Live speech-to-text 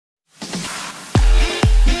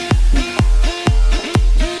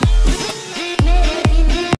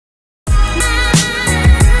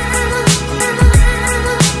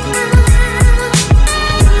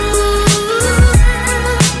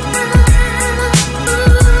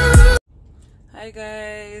Hi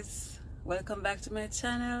guys, welcome back to my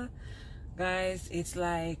channel. Guys, it's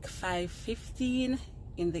like 5:15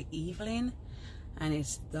 in the evening and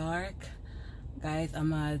it's dark. Guys,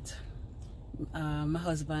 I'm at my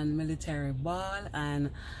husband's military ball, and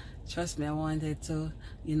trust me, I wanted to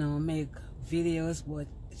make videos, but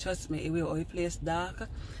trust me, it will always place dark.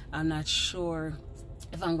 I'm not sure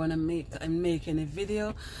if I'm gonna make any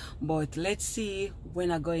video, but let's see when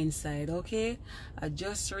I go inside. Okay, I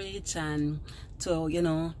just reached and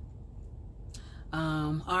to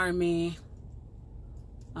army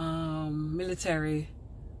military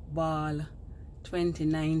ball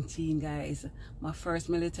 2019, guys, my first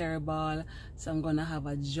military ball, so I'm gonna have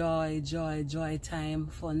a joy time,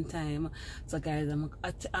 fun time. So guys,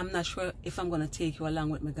 I'm not sure if I'm gonna take you along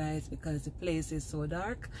with me, guys, because the place is so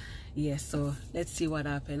dark. Yes, so let's see what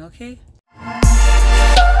happened. Okay.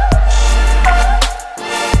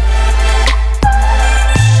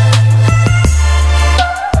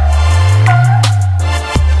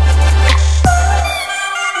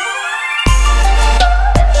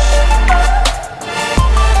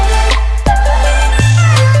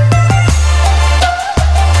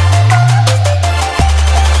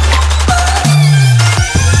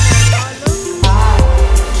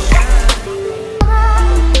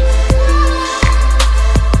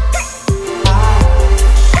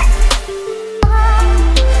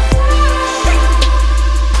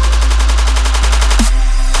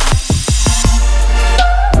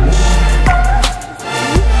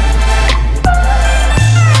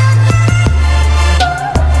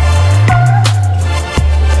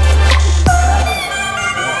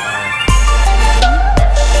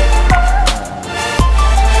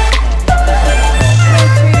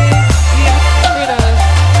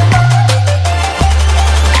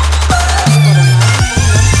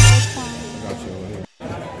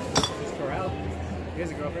 Here's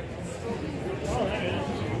a girlfriend.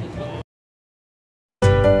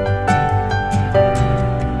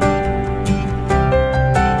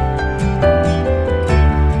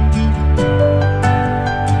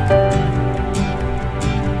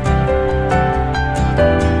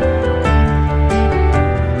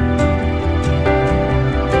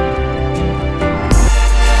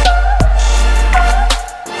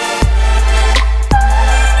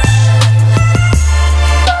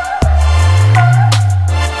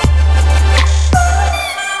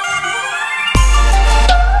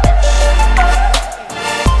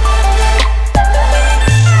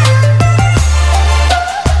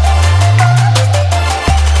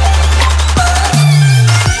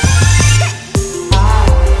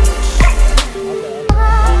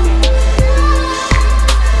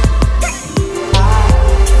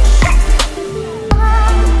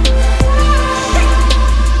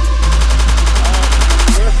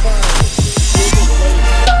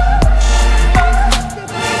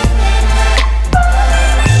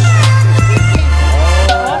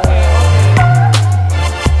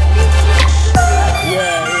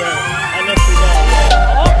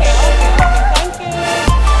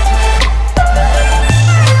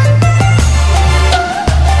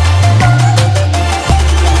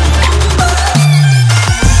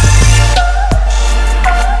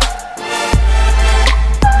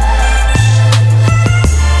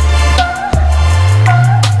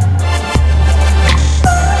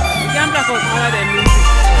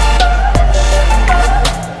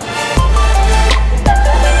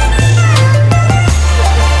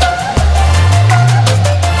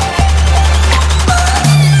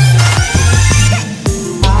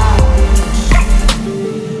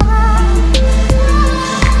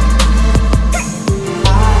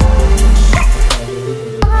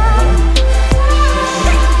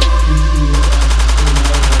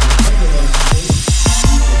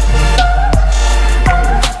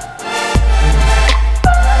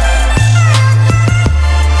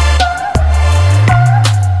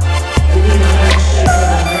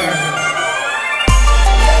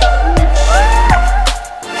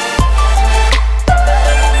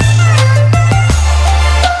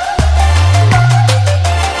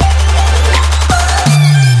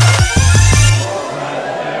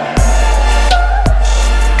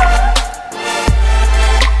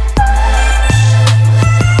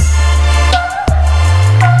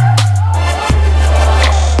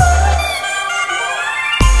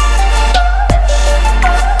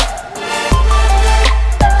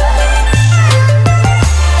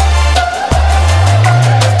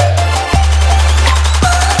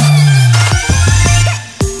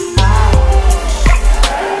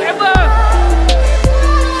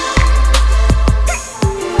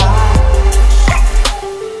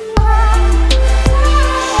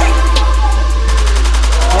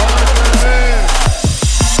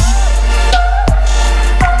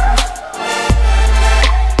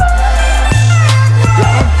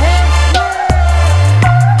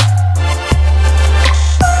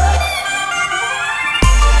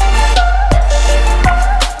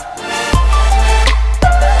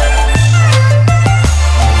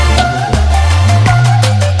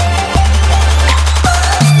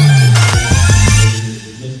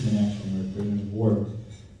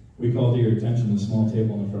 attention to the small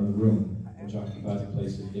table in the front of the room, which occupies a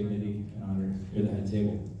place of dignity and honor near the head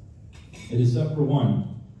table. It is set for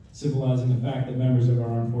one, symbolizing the fact that members of our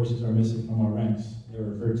armed forces are missing from our ranks. They are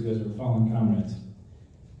referred to as our fallen comrades.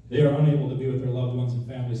 They are unable to be with their loved ones and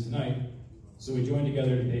families tonight, so we join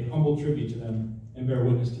together to pay humble tribute to them and bear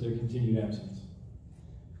witness to their continued absence.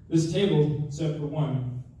 This table, set for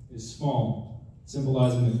one, is small,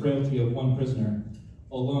 symbolizing the frailty of one prisoner,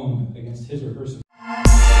 alone against his or her support.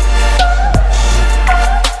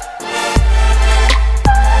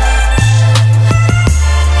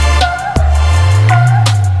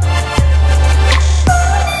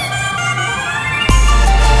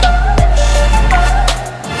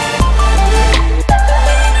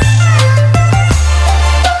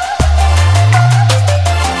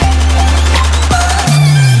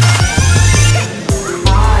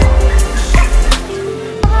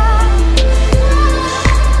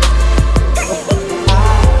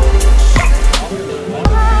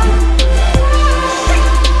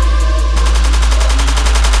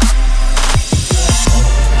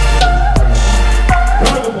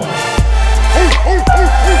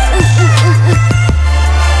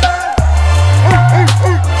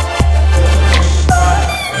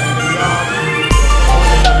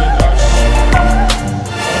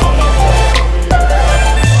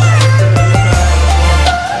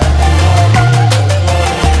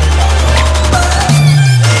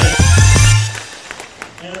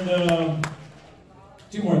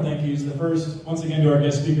 Two more thank yous. The first, once again, to our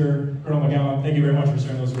guest speaker, Colonel McGowan. Thank you very much for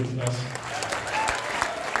sharing those words with us.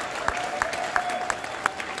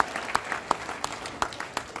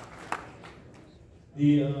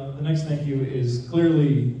 The next thank you is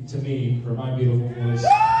clearly to me for my beautiful voice.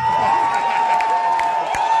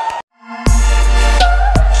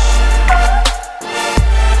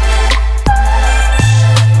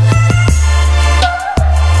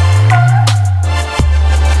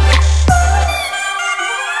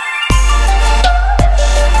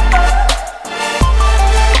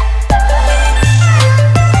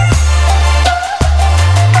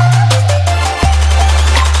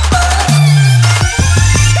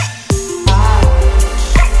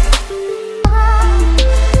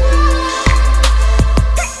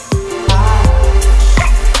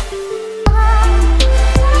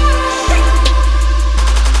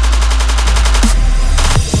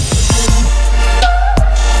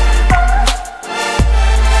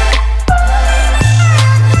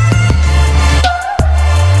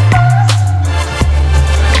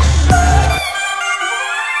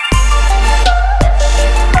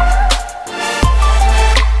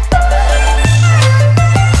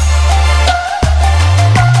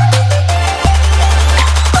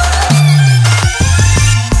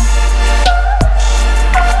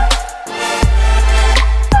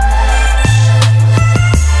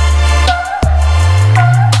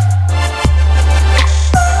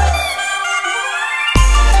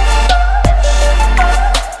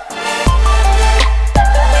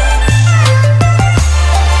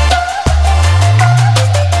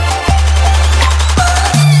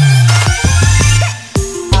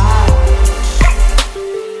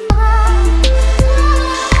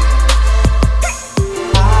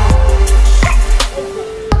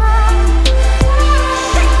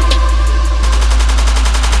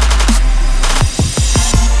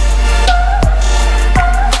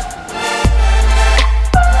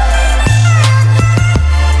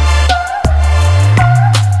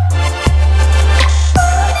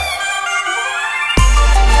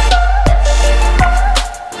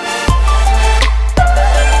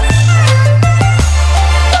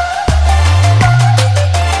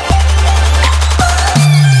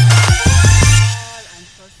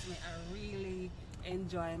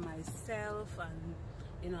 Enjoy myself, and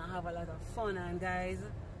you know, have a lot of fun. And guys,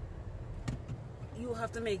 you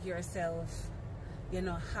have to make yourself, you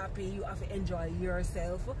know, happy. You have to enjoy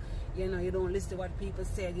yourself. You know, you don't listen to what people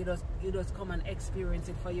say. You just come and experience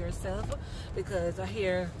it for yourself. Because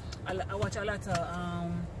I watch a lot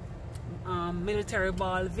of military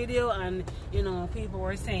ball video, and you know, people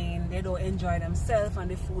were saying they don't enjoy themselves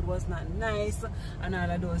and the food was not nice and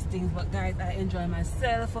all of those things. But guys, I enjoy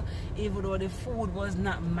myself, even though the food was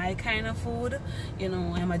not my kind of food. You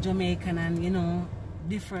know, I'm a Jamaican, and you know,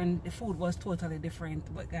 the food was totally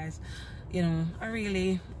different. But guys, you know, I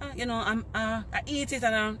really you know, I eat it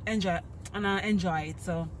and I enjoy it.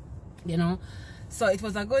 So you know, so it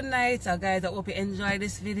was a good night. So guys, I hope you enjoyed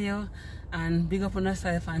this video, and big up on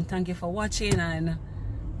yourself, and thank you for watching, and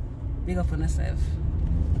big up on yourself.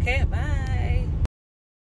 Okay, bye.